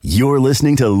You're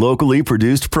listening to locally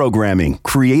produced programming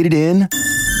created in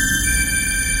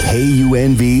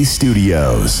KUNV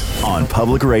Studios on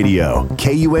Public Radio,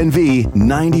 KUNV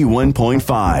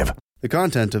 91.5. The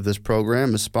content of this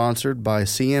program is sponsored by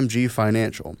CMG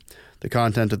Financial. The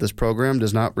content of this program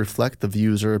does not reflect the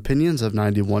views or opinions of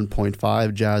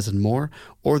 91.5 Jazz and More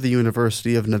or the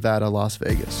University of Nevada, Las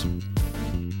Vegas.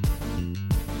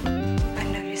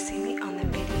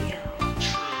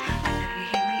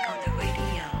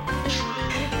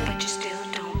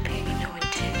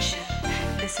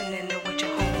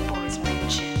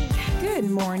 Good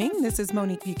morning. This is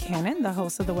Monique Buchanan, the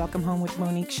host of the Welcome Home with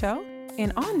Monique show.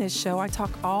 And on this show, I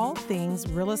talk all things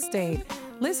real estate.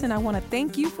 Listen, I want to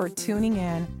thank you for tuning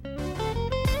in.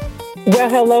 Well,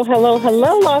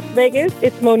 hello, Las Vegas.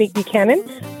 It's Monique Buchanan,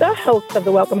 the host of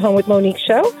the Welcome Home with Monique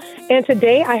show. And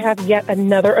today I have yet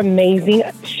another amazing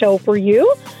show for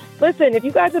you. Listen, if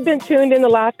you guys have been tuned in the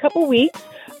last couple weeks,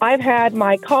 I've had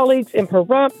my colleagues in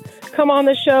Pahrump come on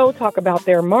the show, talk about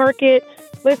their market.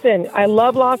 Listen, I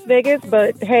love Las Vegas,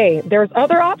 but hey, there's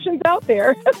other options out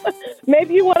there.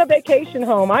 Maybe you want a vacation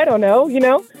home. I don't know,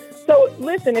 So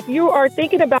listen, if you are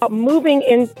thinking about moving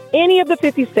in any of the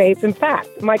 50 states, in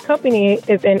fact, my company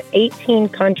is in 18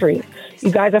 countries. You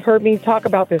guys have heard me talk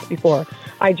about this before.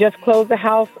 I just closed the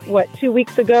house, 2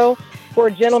 weeks ago for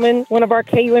a gentleman, one of our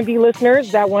KUNV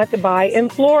listeners that wanted to buy in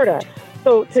Florida.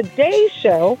 So today's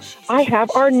show, I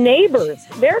have our neighbors.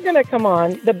 They're going to come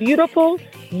on, the beautiful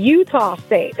Utah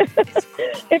state.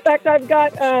 In fact, I've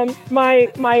got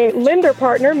my lender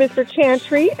partner, Mr.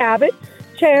 Chantry Abbott.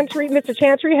 Mr.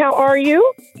 Chantry, how are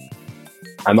you?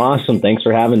 I'm awesome. Thanks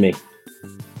for having me.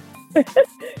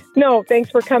 No, thanks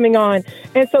for coming on.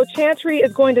 And so Chantry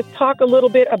is going to talk a little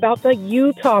bit about the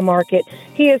Utah market.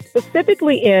 He is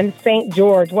specifically in St.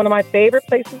 George, one of my favorite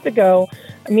places to go.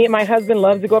 Me and my husband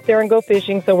love to go up there and go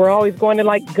fishing, so we're always going to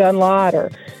like Gun Lot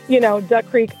or, Duck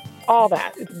Creek, all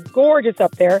that. It's gorgeous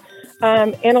up there.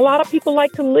 And a lot of people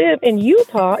like to live in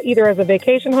Utah, either as a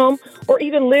vacation home or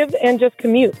even live and just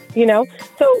commute,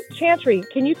 So Chantry,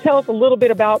 can you tell us a little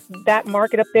bit about that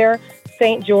market up there,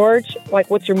 St. George? Like,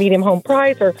 what's your medium home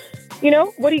price, or,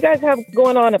 what do you guys have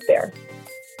going on up there?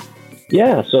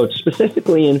 Yeah, so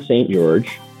specifically in St.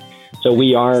 George, so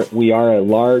we are a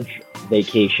large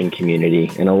vacation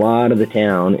community, and a lot of the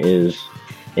town is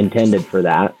intended for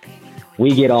that.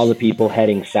 We get all the people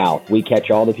heading south. We catch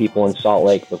all the people in Salt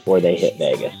Lake before they hit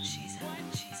Vegas.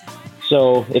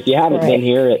 So if you haven't been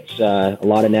here, it's a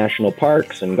lot of national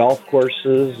parks and golf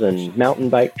courses and mountain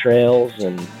bike trails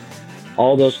and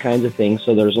all those kinds of things.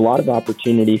 So there's a lot of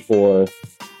opportunity for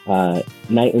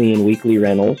nightly and weekly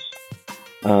rentals.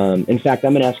 In fact,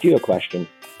 I'm going to ask you a question.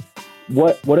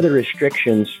 What are the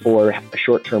restrictions for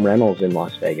short-term rentals in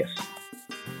Las Vegas?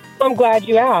 I'm glad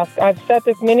you asked. I've said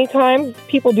this many times.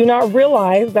 People do not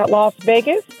realize that Las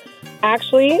Vegas,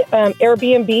 actually,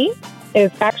 Airbnb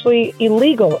is actually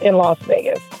illegal in Las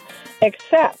Vegas,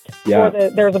 except for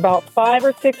there's about 5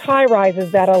 or 6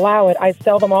 high-rises that allow it. I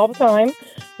sell them all the time.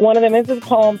 One of them is the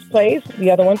Palms Place.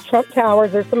 The other one's Trump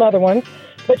Towers. There's some other ones.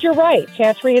 But you're right,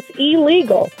 Chantry, it's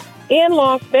illegal in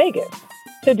Las Vegas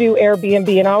to do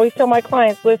Airbnb. And I always tell my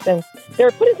clients, listen, they're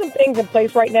putting some things in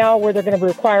place right now where they're going to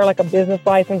require like a business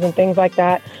license and things like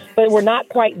that, but we're not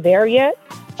quite there yet.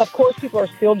 Of course, people are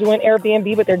still doing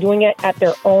Airbnb, but they're doing it at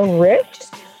their own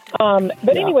risk.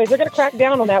 Anyways, they're going to crack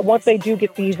down on that once they do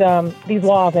get these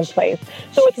laws in place.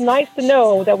 So it's nice to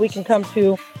know that we can come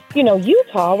to,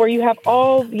 Utah, where you have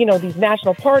all, these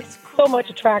national parks, so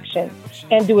much attraction,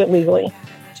 and do it legally.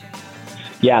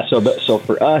 Yeah, so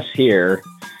for us here,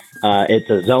 it's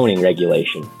a zoning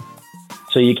regulation.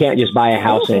 So you can't just buy a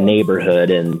house in a neighborhood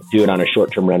and do it on a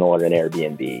short-term rental or an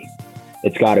Airbnb.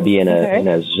 It's got to be in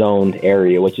a zoned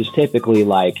area, which is typically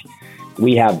like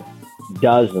we have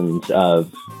dozens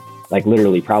of, like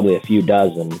literally probably a few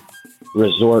dozen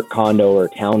resort condo or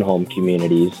townhome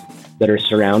communities that are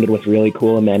surrounded with really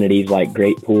cool amenities like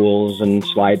great pools and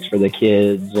slides for the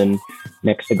kids and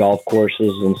next to golf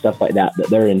courses and stuff like that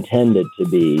they're intended to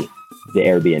be the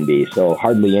Airbnb. So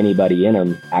hardly anybody in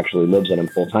them actually lives in them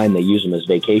full time. They use them as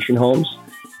vacation homes.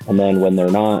 And then when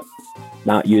they're not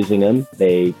using them,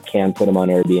 they can put them on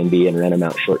Airbnb and rent them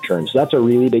out short term. So that's a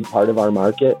really big part of our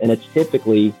market. And it's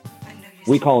typically,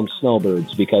 we call them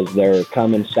snowbirds because they're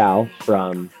coming south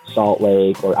from Salt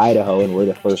Lake or Idaho, and we're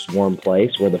the first warm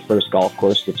place. We're the first golf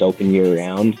course that's open year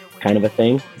round kind of a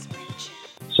thing.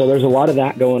 So there's a lot of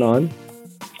that going on.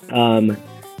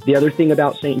 The other thing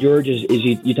about St. George is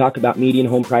you talk about median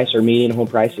home price. Our median home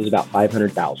price is about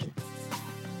 $500,000.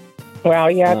 Wow,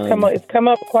 yeah, it's come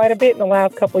up quite a bit in the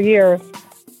last couple of years.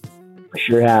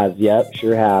 Sure has. Yep,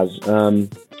 sure has.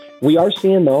 We are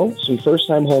seeing, though, some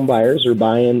first-time home buyers are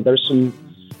buying. There's some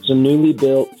newly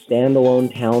built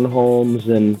standalone townhomes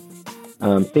and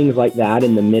things like that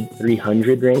in the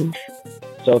mid-300 range.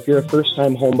 So if you're a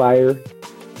first-time home buyer,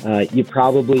 you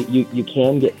probably you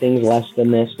can get things less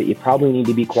than this, but you probably need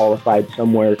to be qualified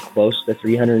somewhere close to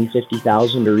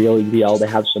 $350,000 to really be able to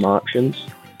have some options.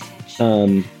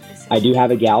 I do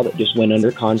have a gal that just went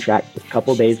under contract a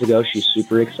couple days ago. She's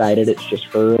super excited. It's just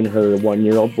her and her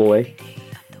 1-year-old boy,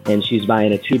 and she's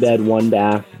buying a 2-bed,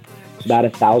 1-bath. It's about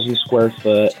 1,000 square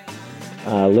foot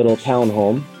little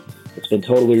townhome. It's been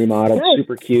totally remodeled, nice.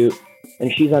 Super cute, and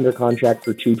she's under contract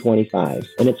for $225,000,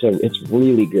 and it's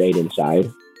really great inside.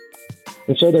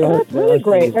 And so that's really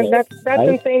great, and that's right?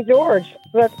 In St. George.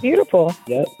 That's beautiful.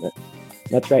 Yep,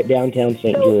 that's right downtown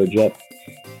St. George. Yep.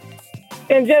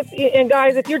 And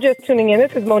guys, if you're just tuning in,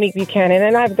 this is Monique Buchanan,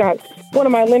 and I've got one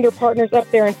of my lender partners up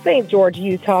there in St. George,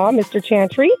 Utah, Mr.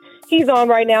 Chantry. He's on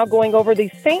right now going over the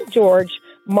St. George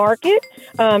market,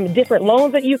 different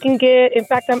loans that you can get. In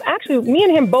fact, me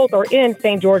and him both are in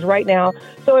St. George right now.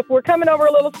 So if we're coming over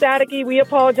a little staticky, we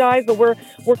apologize, but we're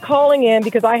calling in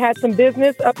because I had some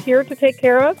business up here to take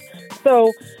care of.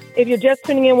 So if you're just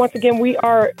tuning in, once again, we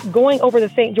are going over the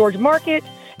St. George market.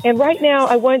 And right now,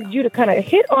 I wanted you to kind of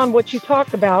hit on what you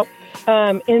talked about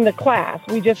in the class.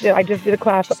 I just did a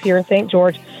class up here in St.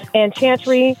 George, and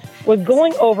Chantry was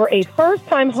going over a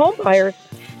first-time homebuyers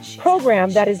program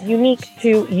that is unique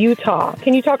to Utah.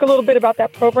 Can you talk a little bit about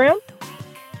that program?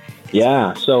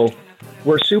 Yeah, so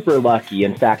we're super lucky.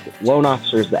 In fact, loan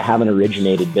officers that haven't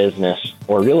originated business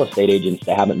or real estate agents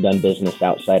that haven't done business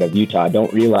outside of Utah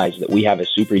don't realize that we have a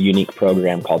super unique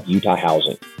program called Utah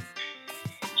Housing.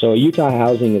 So Utah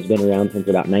Housing has been around since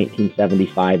about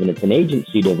 1975, and it's an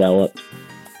agency developed,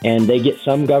 and they get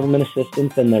some government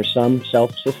assistance, and there's some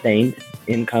self-sustained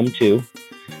income too.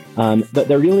 But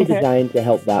they're really designed to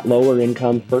help that lower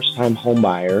income first-time home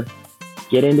buyer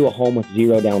get into a home with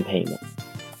zero down payment.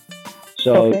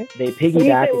 So they piggyback. When you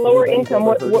say lower income,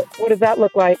 what does that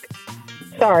look like?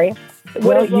 Sorry.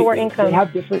 What is lower income? They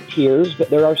have different tiers,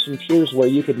 but there are some tiers where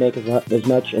you could make as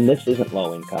much, and this isn't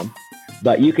low income,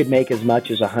 but you could make as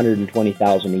much as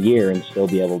 $120,000 a year and still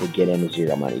be able to get in with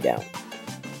zero money down.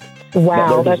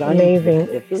 Wow, that's amazing.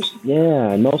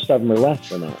 And most of them are less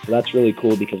than that. So that's really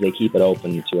cool because they keep it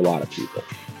open to a lot of people.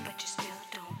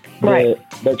 Right.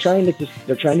 They're trying to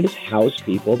just house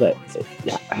people that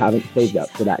haven't saved up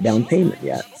for that down payment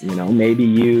yet. You know, maybe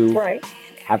you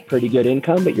have pretty good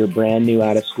income, but you're brand new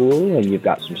out of school and you've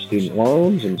got some student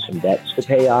loans and some debts to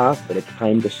pay off, but it's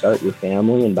time to start your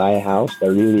family and buy a house.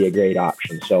 They're really a great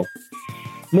option. So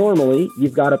normally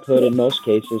you've got to put, in most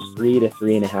cases, 3 to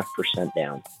 3.5%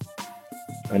 down.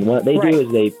 And what they do is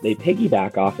they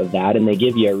piggyback off of that, and they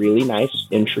give you a really nice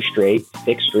interest rate,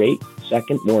 fixed rate,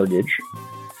 second mortgage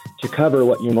to cover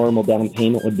what your normal down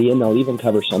payment would be, and they'll even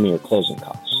cover some of your closing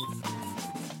costs.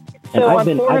 And I've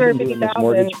been doing this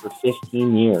mortgage for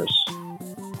 15 years.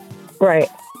 Right.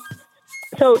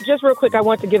 So just real quick, I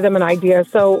want to give them an idea.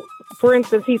 So, for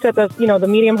instance, he said that the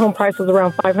medium home price was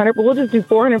around $500, but we'll just do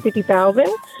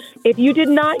 $450,000. If you did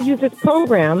not use this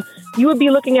program, you would be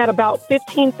looking at about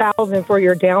 $15,000 for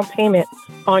your down payment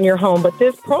on your home. But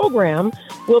this program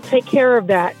will take care of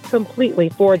that completely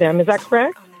for them. Is that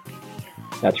correct?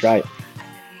 That's right.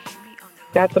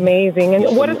 That's amazing.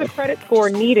 And what is the credit score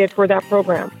needed for that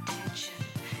program?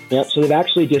 Yeah, so they've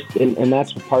actually and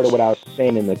that's part of what I was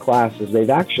saying in the class, is they've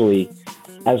actually,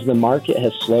 as the market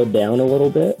has slowed down a little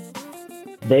bit,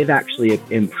 they've actually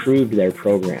improved their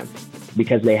program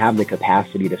because they have the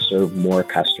capacity to serve more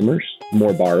customers,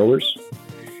 more borrowers.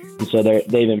 And so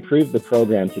they've improved the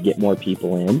program to get more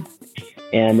people in.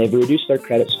 And they've reduced their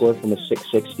credit score from a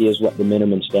 660 is what the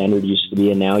minimum standard used to be,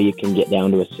 and now you can get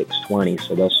down to a 620.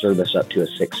 So they'll service up to a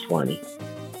 620.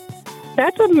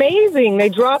 That's amazing. They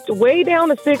dropped way down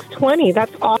to 620.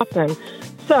 That's awesome.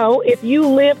 So if you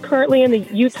live currently in the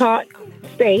Utah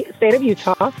state of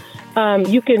Utah,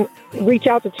 you can reach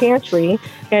out to Chantry,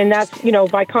 and that's,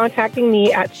 by contacting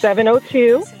me at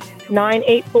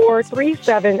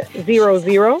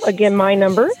 702-984-3700. Again, my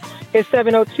number is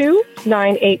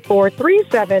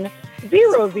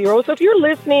 702-984-3700. So if you're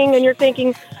listening and you're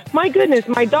thinking, my goodness,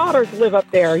 my daughters live up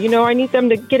there, I need them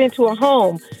to get into a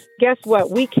home. Guess what?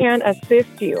 We can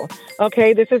assist you.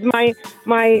 Okay, this is my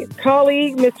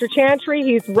colleague, Mr. Chantry.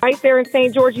 He's right there in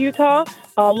St. George, Utah.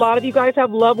 A lot of you guys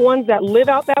have loved ones that live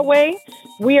out that way.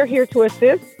 We are here to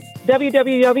assist.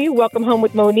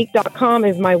 www.welcomehomewithmonique.com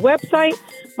is my website.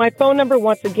 My phone number,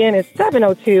 once again, is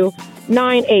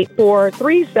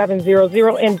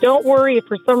 702-984-3700. And don't worry if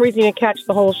for some reason you didn't catch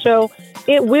the whole show.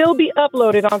 It will be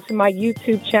uploaded onto my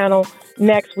YouTube channel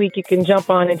next week. You can jump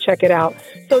on and check it out.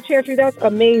 So, Chantry, that's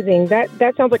amazing. That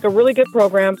sounds like a really good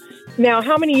program. Now,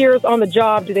 how many years on the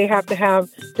job do they have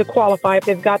to qualify? If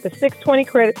they've got the 620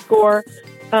 credit score,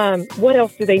 what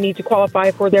else do they need to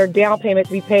qualify for their down payment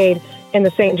to be paid in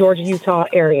the St. George, Utah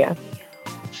area?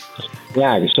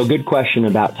 Yeah, so good question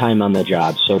about time on the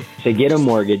job. So to get a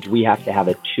mortgage, we have to have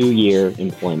a 2-year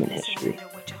employment history.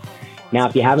 Now,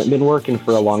 if you haven't been working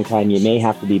for a long time, you may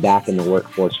have to be back in the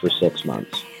workforce for 6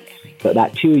 months. But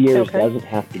that 2 years doesn't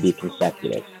have to be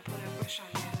consecutive.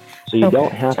 So you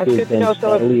don't have to have been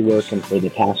steadily working for the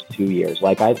past 2 years.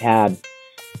 Like I've had,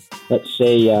 let's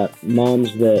say,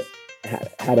 moms that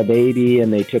had a baby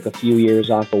and they took a few years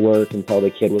off of work until the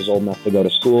kid was old enough to go to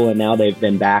school, and now they've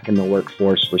been back in the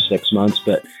workforce for 6 months.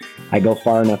 But I go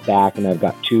far enough back and I've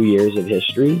got 2 years of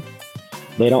history.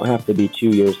 They don't have to be 2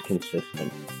 years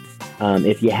consistent.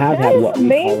 If you have had what we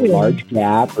call a large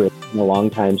gap, or it's been a long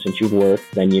time since you've worked,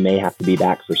 then you may have to be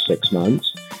back for 6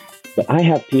 months. But I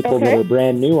have people that are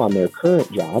brand new on their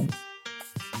current job.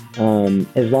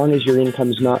 As long as your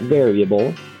income's not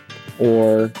variable,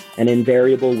 or an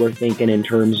invariable, we're thinking in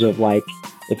terms of like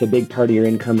if a big part of your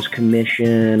income's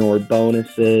commission or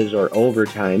bonuses or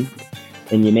overtime,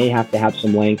 then you may have to have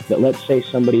some length. But let's say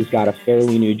somebody's got a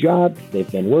fairly new job,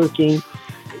 they've been working,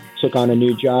 took on a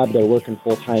new job, they're working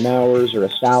full-time hours or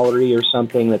a salary or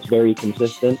something that's very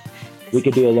consistent. We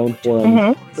could do a loan for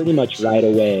them pretty much right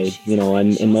away,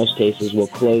 and in most cases we'll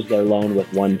close their loan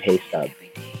with one pay stub.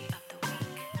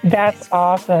 That's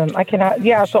awesome. I cannot.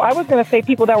 Yeah. So I was going to say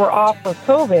people that were off for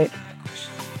COVID,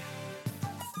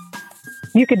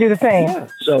 you could do the same.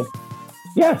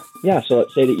 Yeah. So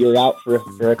let's say that you're out for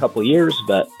a couple of years,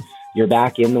 but you're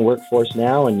back in the workforce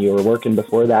now and you were working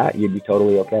before that, you'd be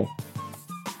totally okay.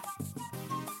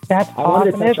 That's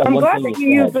awesome. I'm glad that you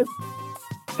used it.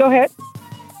 Go ahead.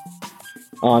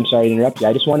 Oh, I'm sorry to interrupt you.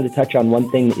 I just wanted to touch on one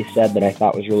thing that you said that I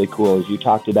thought was really cool. Is you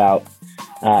talked about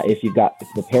if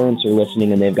the parents are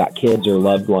listening and they've got kids or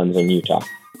loved ones in Utah.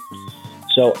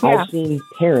 So I've seen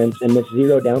parents, and this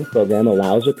zero down program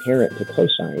allows a parent to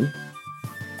cosign.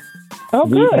 Oh,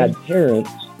 good. We've had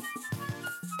parents.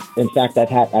 In fact,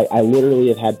 I literally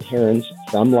have had parents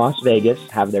from Las Vegas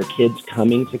have their kids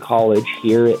coming to college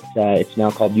here at it's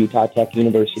now called Utah Tech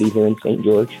University here in St.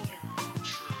 George.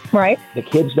 Right. The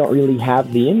kids don't really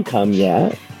have the income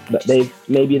yet, but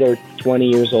maybe they're 20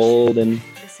 years old and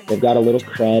they've got a little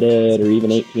credit, or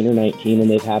even 18 or 19, and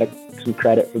they've had some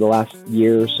credit for the last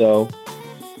year or so.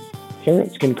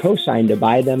 Parents can co-sign to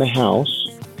buy them a house.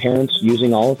 Parents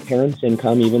using all of parents'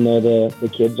 income, even though the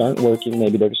kids aren't working.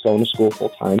 Maybe they're just going to school full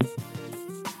time.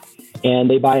 And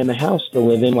they buy them a house to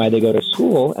live in while they go to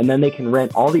school, and then they can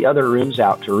rent all the other rooms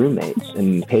out to roommates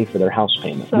and pay for their house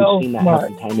payment. We've seen that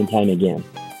happen time and time again.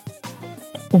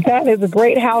 That is a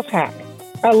great house hack.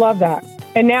 I love that.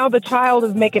 And now the child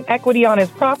is making equity on his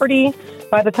property.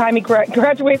 By the time he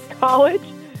graduates college,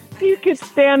 he could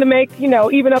stand to make,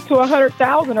 even up to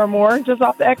 $100,000 or more just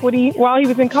off the equity while he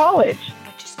was in college.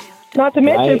 Not to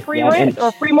mention free rent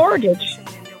or free mortgage.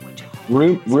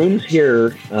 Rooms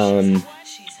here,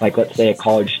 like let's say a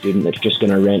college student that's just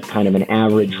going to rent kind of an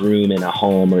average room in a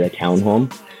home or a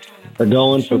townhome, are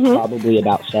going for probably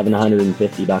about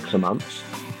 $750 a month.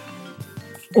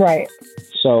 Right.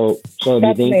 So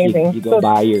if you think you go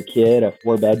buy your kid a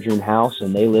 4-bedroom house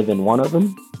and they live in one of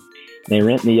them, they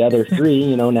rent the other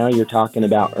 3, now you're talking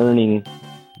about earning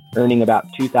about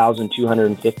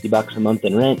 $2,250 a month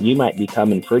in rent. You might be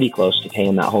coming pretty close to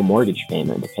paying that whole mortgage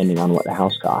payment, depending on what the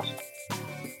house costs.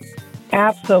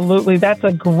 Absolutely.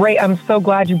 I'm so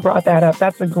glad you brought that up.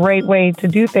 That's a great way to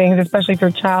do things, especially if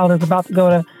your child is about to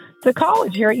go to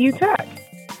college here at UTech.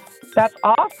 That's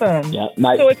awesome. Yeah,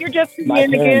 so if you're just tuning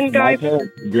in again, guys. My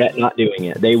parents regret not doing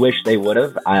it. They wish they would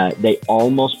have. They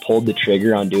almost pulled the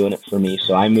trigger on doing it for me.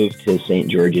 So I moved to St.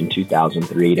 George in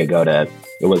 2003 to go to,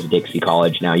 it was Dixie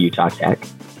College, now Utah Tech.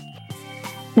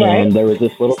 Right. And there was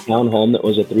this little townhome that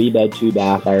was a 3-bed,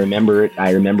 2-bath. I remember it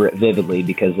vividly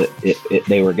because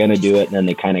they were going to do it, and then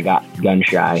they kind of got gun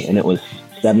shy, and it was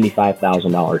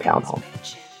 $75,000 townhome.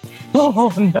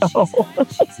 Oh, no.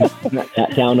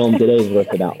 That townhome today is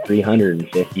worth about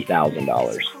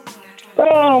 $350,000.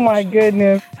 Oh, my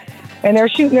goodness. And they're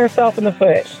shooting themselves in the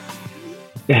foot.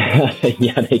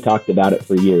 Yeah, they talked about it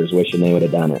for years, wishing they would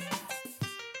have done it.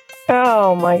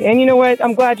 Oh, my. And you know what?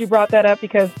 I'm glad you brought that up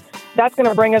because that's going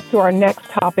to bring us to our next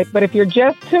topic. But if you're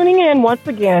just tuning in, once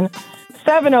again,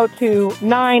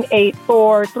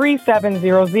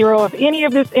 702-984-3700. If any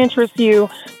of this interests you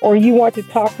or you want to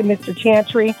talk to Mr.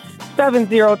 Chantry,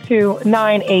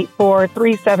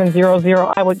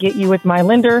 702-984-3700. I will get you with my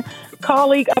lender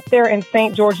colleague up there in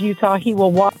St. George, Utah. He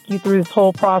will walk you through this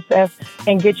whole process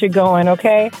and get you going,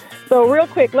 okay? So real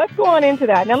quick, let's go on into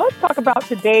that. Now let's talk about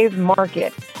today's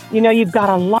market. You've got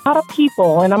a lot of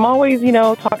people, and I'm always,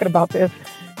 talking about this,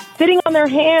 sitting on their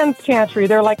hands, Chantry.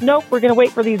 They're like, nope, we're going to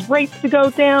wait for these rates to go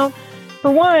down.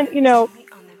 For one,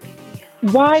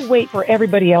 why wait for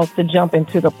everybody else to jump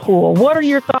into the pool? What are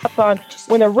your thoughts on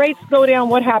when the rates go down,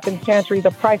 what happens, Chantry?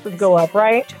 The prices go up,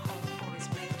 right?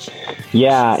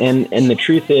 Yeah, and the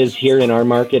truth is here in our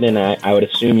market, and I would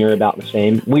assume you're about the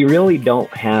same, we really don't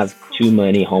have too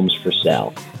many homes for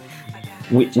sale.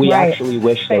 We Right. actually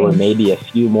wish there were maybe a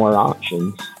few more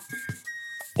options.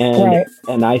 Right.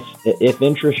 And if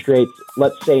interest rates,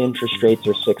 let's say interest rates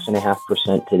are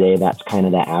 6.5% today, that's kind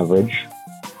of the average.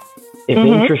 If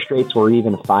interest rates were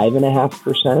even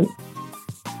 5.5%,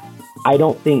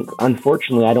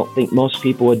 unfortunately, I don't think most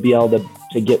people would be able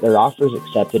to get their offers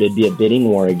accepted. It'd be a bidding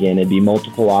war again. It'd be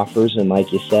multiple offers. And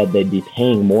like you said, they'd be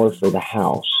paying more for the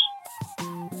house.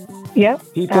 Yep,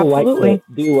 People absolutely. like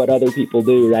to do what other people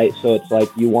do, right? So it's like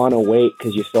you want to wait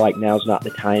because you feel like now's not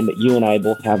the time. But you and I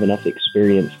both have enough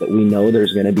experience that we know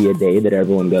there's going to be a day that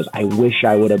everyone goes, I wish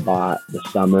I would have bought the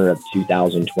summer of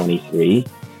 2023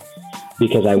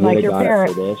 because I would have got it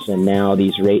for this. And now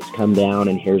these rates come down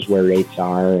and here's where rates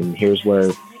are and here's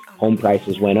where home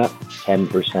prices went up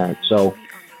 10%. So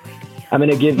I'm going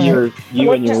to give you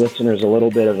and your listeners a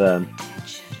little bit of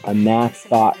a math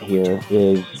thought here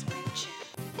is,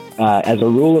 as a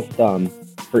rule of thumb,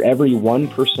 for every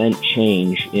 1%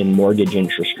 change in mortgage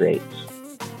interest rates,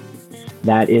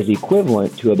 that is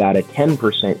equivalent to about a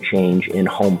 10% change in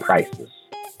home prices.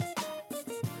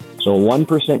 So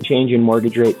 1% change in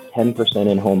mortgage rates, 10%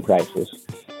 in home prices.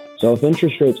 So if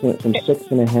interest rates went from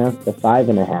 6.5 to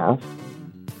 5.5,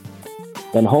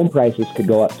 then home prices could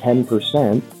go up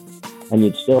 10%, and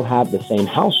you'd still have the same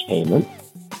house payment,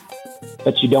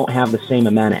 but you don't have the same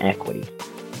amount of equity.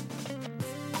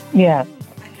 Yeah.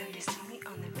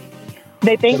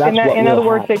 They think, So in other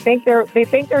words, they think they're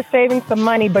saving some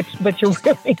money, but you're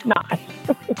really not.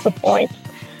 That's the point.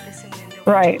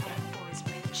 Right.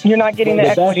 You're not getting the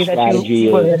equity that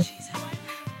you would.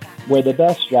 Where the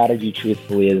best strategy,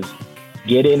 truthfully, is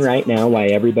get in right now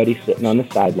while everybody's sitting on the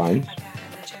sidelines.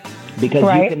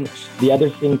 Because the other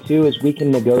thing too is we can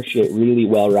negotiate really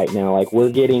well right now. Like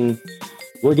we're getting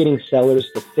sellers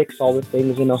to fix all the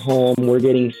things in a home. We're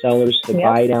getting sellers to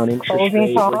buy down interest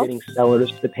rate. We're getting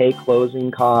sellers to pay closing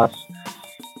costs.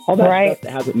 All that stuff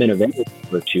that hasn't been available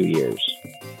for 2 years.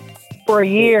 For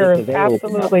years,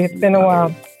 absolutely. It's been a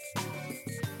while.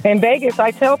 In Vegas,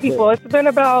 I tell people it's been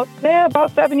about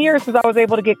 7 years since I was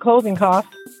able to get closing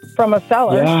costs from a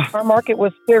seller. Yeah. Our market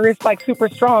was super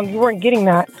strong. You weren't getting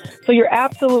that. So you're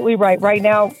absolutely right. Right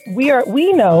now,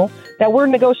 we know that we're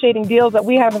negotiating deals that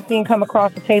we haven't seen come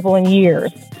across the table in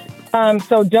years.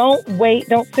 So don't wait.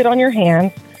 Don't sit on your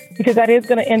hands because that is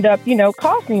going to end up,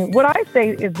 costing you. What I say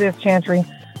is this, Chantry,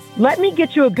 let me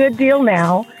get you a good deal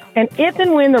now. And if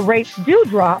and when the rates do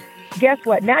drop, guess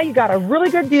what? Now you got a really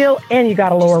good deal and you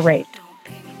got a lower rate.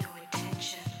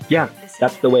 Yeah,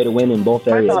 that's the way to win in both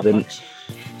areas. And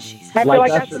I feel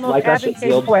like that's the most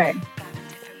advantageous way.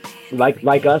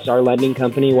 Like us, our lending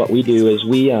company, what we do is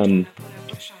when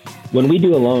we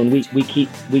do a loan, we keep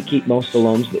most of the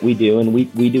loans that we do, and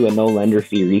we do a no lender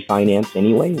fee refinance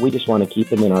anyway. We just want to keep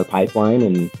them in our pipeline,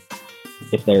 and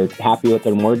if they're happy with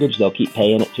their mortgage, they'll keep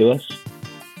paying it to us.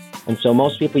 And so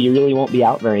most people, you really won't be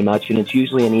out very much, and it's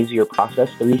usually an easier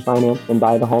process to refinance than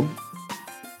buy the home.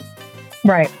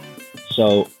 Right.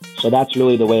 So that's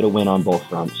really the way to win on both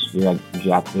fronts. You're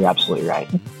absolutely right.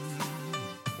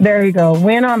 There you go.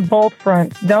 Win on both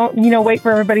fronts. Don't, wait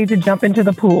for everybody to jump into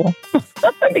the pool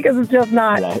because it's just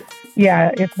not. Right.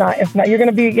 Yeah, it's not. You're going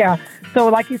to be, So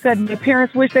like you said, my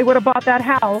parents wish they would have bought that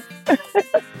house.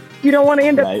 You don't want to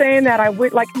end up saying that.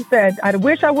 Like you said, I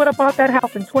wish I would have bought that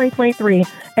house in 2023.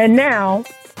 And now,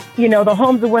 the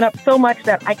homes have went up so much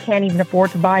that I can't even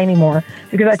afford to buy anymore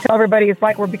because I tell everybody it's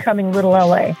like we're becoming little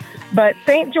LA. But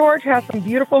St. George has some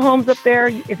beautiful homes up there.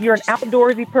 If you're an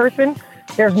outdoorsy person,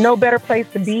 there's no better place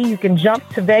to be. You can jump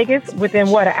to Vegas within,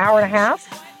 an hour and a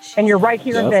half, and you're right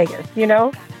here in Vegas,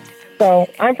 So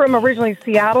I'm from originally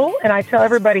Seattle, and I tell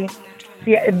everybody,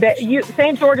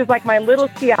 St. George is like my little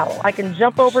Seattle. I can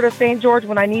jump over to St. George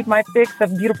when I need my fix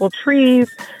of beautiful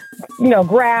trees,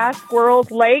 grass,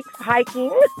 squirrels, lakes,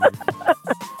 hiking.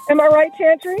 Am I right,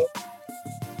 Chantry?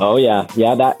 Oh, yeah.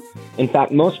 Yeah, In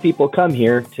fact, most people come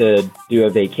here to do a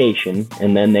vacation,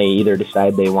 and then they either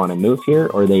decide they want to move here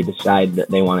or they decide that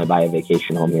they want to buy a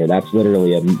vacation home here. That's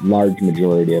literally a large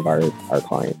majority of our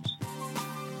clients.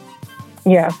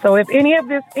 Yeah, so if any of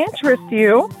this interests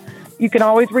you, you can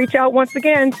always reach out once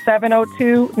again,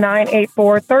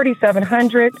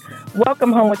 702-984-3700,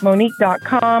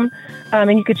 welcomehomewithmonique.com.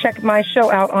 And you can check my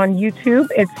show out on YouTube.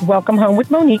 It's Welcome Home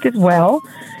with Monique as well.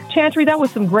 Chantry, that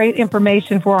was some great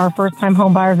information for our first-time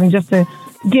home buyers, and just to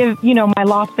give, my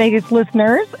Las Vegas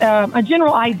listeners a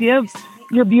general idea of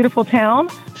your beautiful town.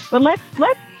 But let's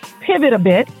pivot a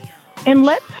bit, and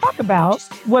let's talk about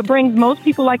what brings most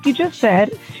people, like you just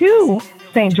said, to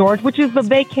St. George, which is the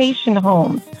vacation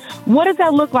homes. What does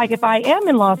that look like if I am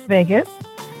in Las Vegas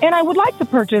and I would like to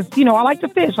purchase, I like to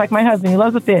fish, like my husband, he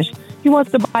loves to fish. He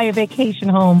wants to buy a vacation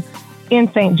home in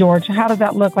St. George. How does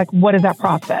that look like? What is that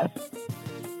process?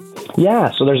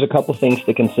 Yeah, so there's a couple things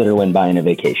to consider when buying a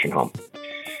vacation home.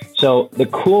 So the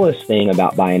coolest thing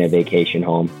about buying a vacation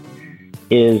home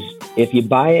is if you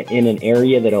buy it in an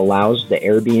area that allows the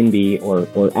Airbnb, or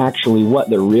actually what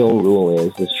the real rule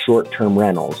is short-term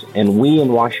rentals. And we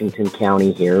in Washington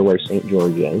County here, where St.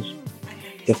 George is,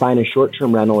 define a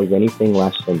short-term rental as anything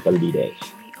less than 30 days.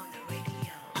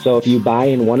 So if you buy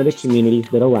in one of the communities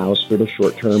that allows for the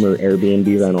short-term or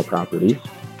Airbnb rental properties,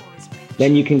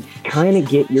 then you can kind of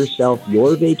get yourself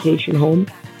your vacation home,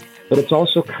 but it's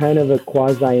also kind of a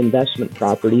quasi-investment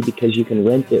property because you can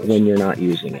rent it when you're not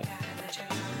using it.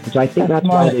 So I think that's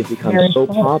why they've become so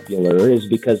popular, is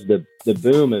because the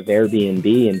boom of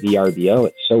Airbnb and VRBO,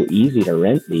 it's so easy to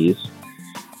rent these.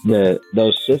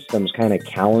 Those systems kind of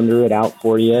calendar it out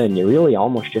for you, and you really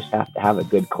almost just have to have a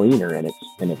good cleaner, and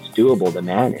it's doable to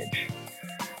manage.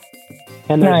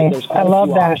 And there's quite a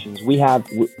few options. We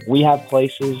have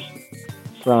places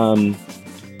from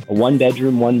a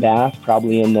 1-bedroom, 1-bath,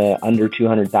 probably in the under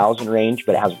 200,000 range,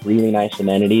 but it has really nice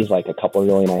amenities like a couple of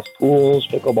really nice pools,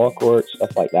 pickleball courts,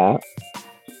 stuff like that,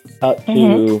 up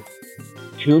to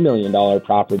 $2 million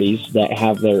properties that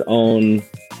have their own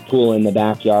pool in the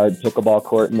backyard, pickleball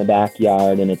court in the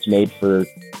backyard, and it's made for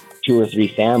 2 or 3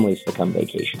 families to come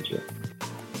vacation to.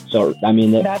 So, I mean,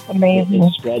 that's amazing.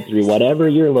 It's spread through whatever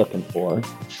you're looking for.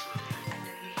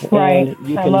 Right. And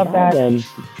you I can love that. them.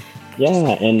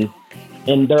 Yeah,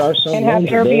 and there are some and have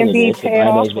Airbnb pay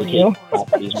off for you.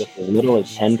 properties with as little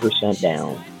as 10%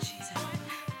 down.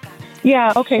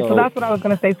 Yeah, okay, so that's what I was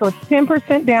going to say. So it's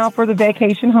 10% down for the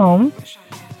vacation home.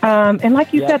 And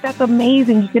like you said, that's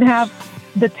amazing. You can have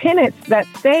the tenants that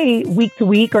stay week to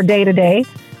week or day to day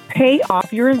pay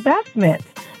off your investment.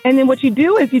 And then what you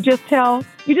do is you just don't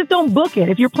book it.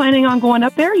 If you're planning on going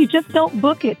up there, you just don't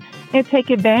book it and take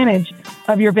advantage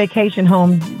of your vacation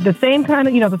home. The same kind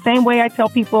of, the same way I tell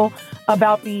people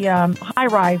about the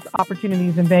high-rise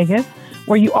opportunities in Vegas,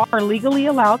 where you are legally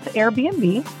allowed to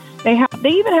Airbnb. They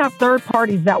even have third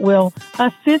parties that will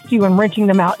assist you in renting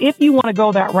them out if you want to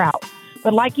go that route.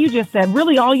 But like you just said,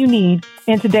 really all you need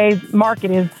in today's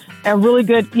market is a really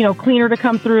good, cleaner to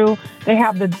come through. They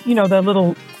have the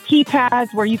little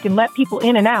keypads where you can let people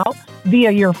in and out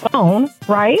via your phone,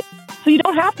 right? So you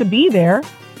don't have to be there.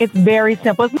 It's very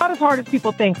simple. It's not as hard as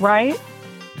people think, right?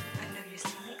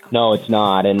 No, it's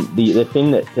not. And the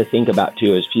thing to think about,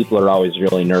 too, is people are always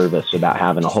really nervous about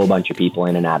having a whole bunch of people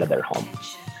in and out of their home.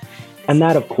 And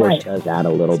that, of course, does add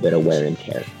a little bit of wear and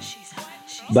tear.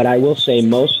 But I will say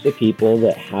most of the people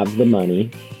that have the money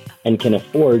and can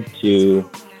afford to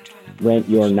rent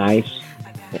your nice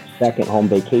second home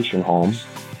vacation home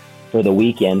for the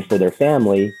weekend for their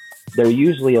family, they're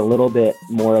usually a little bit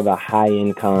more of a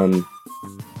high-income,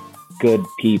 good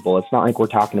people. It's not like we're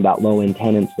talking about low-end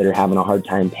tenants that are having a hard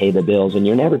time pay the bills, and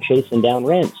you're never chasing down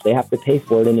rents. They have to pay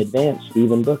for it in advance to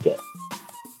even book it.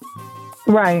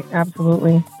 Right,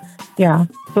 absolutely. Yeah.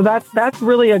 So that's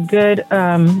really a good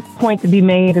point to be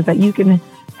made, is that you can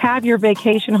have your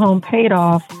vacation home paid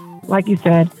off, like you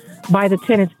said, by the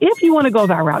tenants if you want to go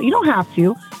that route. You don't have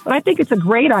to, but I think it's a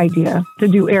great idea to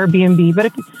do Airbnb.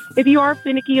 But if you are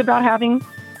finicky about having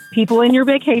people in your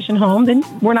vacation home, then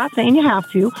we're not saying you have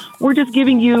to. We're just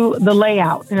giving you the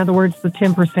layout. In other words, the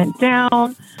 10%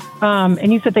 down.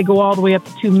 And you said they go all the way up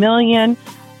to $2 million.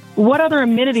 What other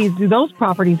amenities do those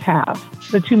properties have?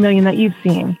 The $2 million that you've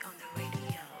seen?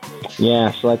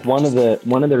 Yeah, so like one of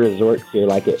the resorts here,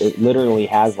 like it literally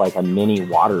has like a mini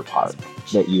water park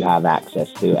that you have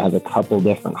access to. It has a couple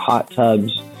different hot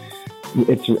tubs.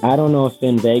 I don't know if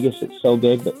in Vegas it's so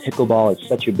big, but pickleball is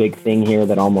such a big thing here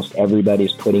that almost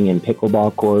everybody's putting in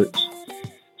pickleball courts.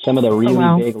 Some of the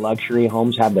really big luxury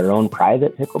homes have their own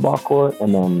private pickleball court,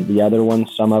 and then the other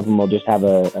ones, some of them will just have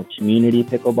a community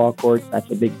pickleball court.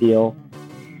 That's a big deal.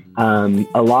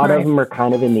 A lot of them are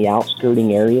kind of in the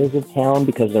outskirting areas of town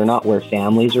because they're not where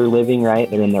families are living, right?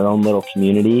 They're in their own little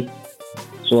community.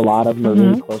 So a lot of them are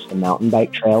really close to mountain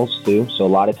bike trails too. So a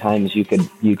lot of times you could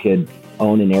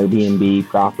own an Airbnb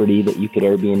property that you could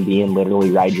Airbnb and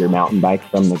literally ride your mountain bike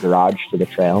from the garage to the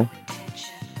trail.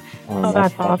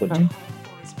 That's awesome.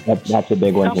 That's a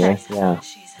big one here. Yeah.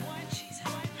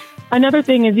 Another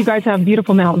thing is you guys have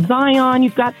beautiful Mount Zion.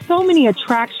 You've got so many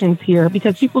attractions here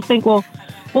because people think, well,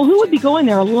 who would be going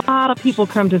there? A lot of people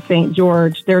come to St.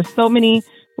 George. There's so many,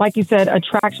 like you said,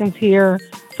 attractions here,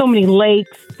 so many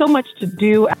lakes, so much to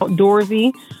do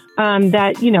outdoorsy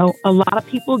that, you know, a lot of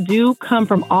people do come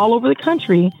from all over the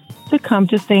country to come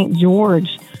to St.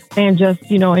 George and just,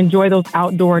 you know, enjoy those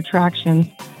outdoor attractions.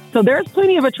 So there's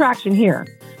plenty of attraction here.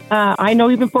 I know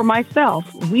even for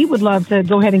myself, we would love to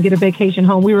go ahead and get a vacation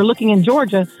home. We were looking in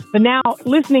Georgia, but now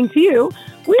listening to you,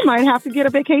 we might have to get a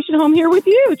vacation home here with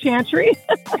you, Chantry.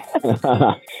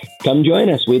 Come join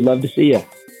us. We'd love to see you.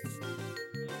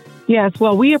 Yes,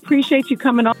 well, we appreciate you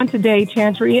coming on today,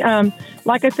 Chantry.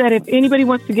 Like I said, if anybody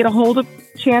wants to get a hold of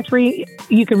Chantry,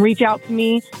 you can reach out to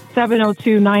me,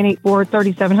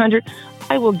 702-984-3700.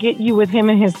 I will get you with him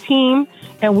and his team,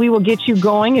 and we will get you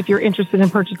going if you're interested in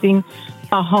purchasing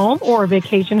a home or a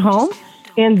vacation home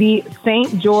in the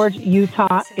St. George,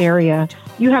 Utah area.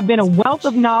 You have been a wealth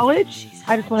of knowledge.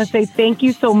 I just want to say thank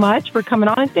you so much for coming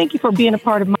on, and thank you for being a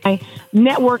part of my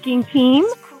networking team,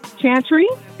 Chantry.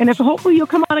 And if hopefully you'll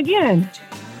come on again.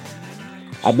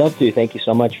 I'd love to. Thank you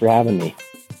so much for having me.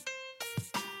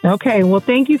 Okay. Well,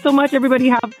 thank you so much, everybody.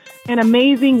 Have an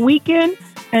amazing weekend.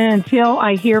 And until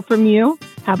I hear from you,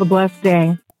 have a blessed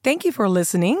day. Thank you for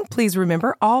listening. Please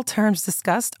remember all terms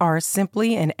discussed are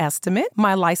simply an estimate.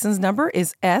 My license number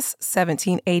is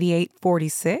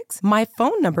S178846. My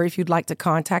phone number, if you'd like to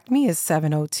contact me, is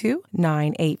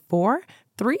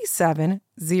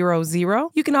 702-984-3700.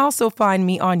 You can also find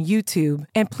me on YouTube.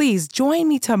 And please join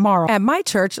me tomorrow at my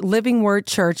church, Living Word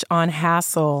Church on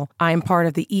Hassel. I'm part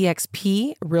of the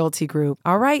EXP Realty Group.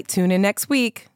 All right, tune in next week.